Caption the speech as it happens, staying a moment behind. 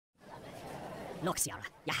Look, Ciara,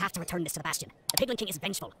 you have to return this to the Bastion. The Piglin King is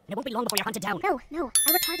vengeful, and it won't be long before you're hunted down. No, I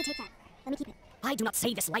worked hard to take that. Let me keep it. I do not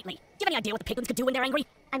say this lightly. Do you have any idea what the Piglins could do when they're angry?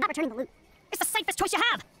 I'm not returning the loot. It's the safest choice you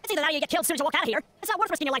have. It's either that or you get killed as soon as you walk out of here. It's not worth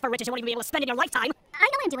risking your life for riches you won't even be able to spend in your lifetime. I know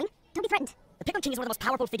what I'm doing. Don't be threatened. The Piglin King is one of the most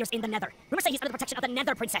powerful figures in the Nether. Rumors say he's under the protection of the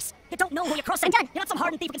Nether Princess. You don't know who you're crossing. I'm done. You're not some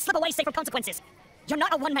hardened thief who can slip away safe from consequences. You're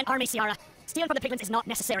not a one-man army, Ciara. Stealing from the Piglins is not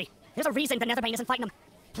necessary. There's a reason the Netherbane isn't fighting them.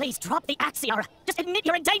 Please drop the axe, Ciara. Just admit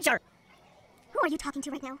you're in danger. Who are you talking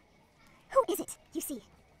to right now? Who is it? You see,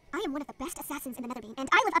 I am one of the best assassins in the Netherbane, and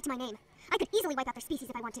I live up to my name. I could easily wipe out their species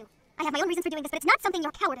if I want to. I have my own reasons for doing this, but it's not something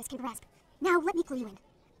your cowardice can grasp. Now, let me clue you in.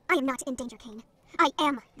 I am not in danger, Kane. I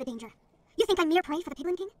am the danger. You think I'm mere prey for the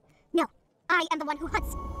Piglin King? No, I am the one who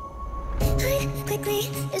hunts. Hide quickly,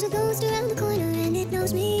 there's a ghost around the corner and it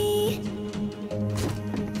knows me.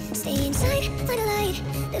 Stay inside, find a light,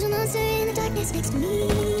 there's a monster in the darkness next to me.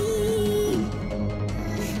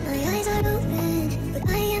 My eyes are open, but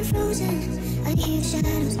I am frozen. I hear the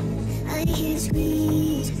shadows, I hear the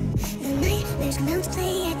screams. The nightmares come out to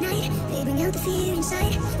play at night. They bring out the fear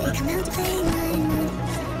inside. They come out to play mine.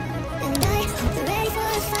 And I hope they're ready for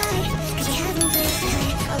a fight, cause we have no place to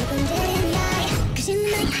hide. All of them dead and die, cause in the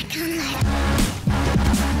night I can't lie.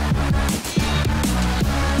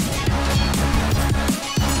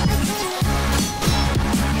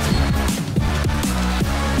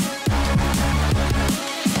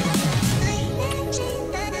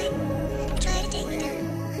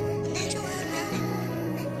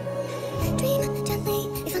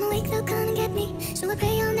 So I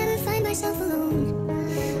pray I'll never find myself alone.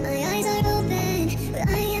 My eyes are open, but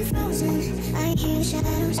I am frozen. I hear the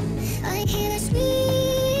shadows, I hear the screams.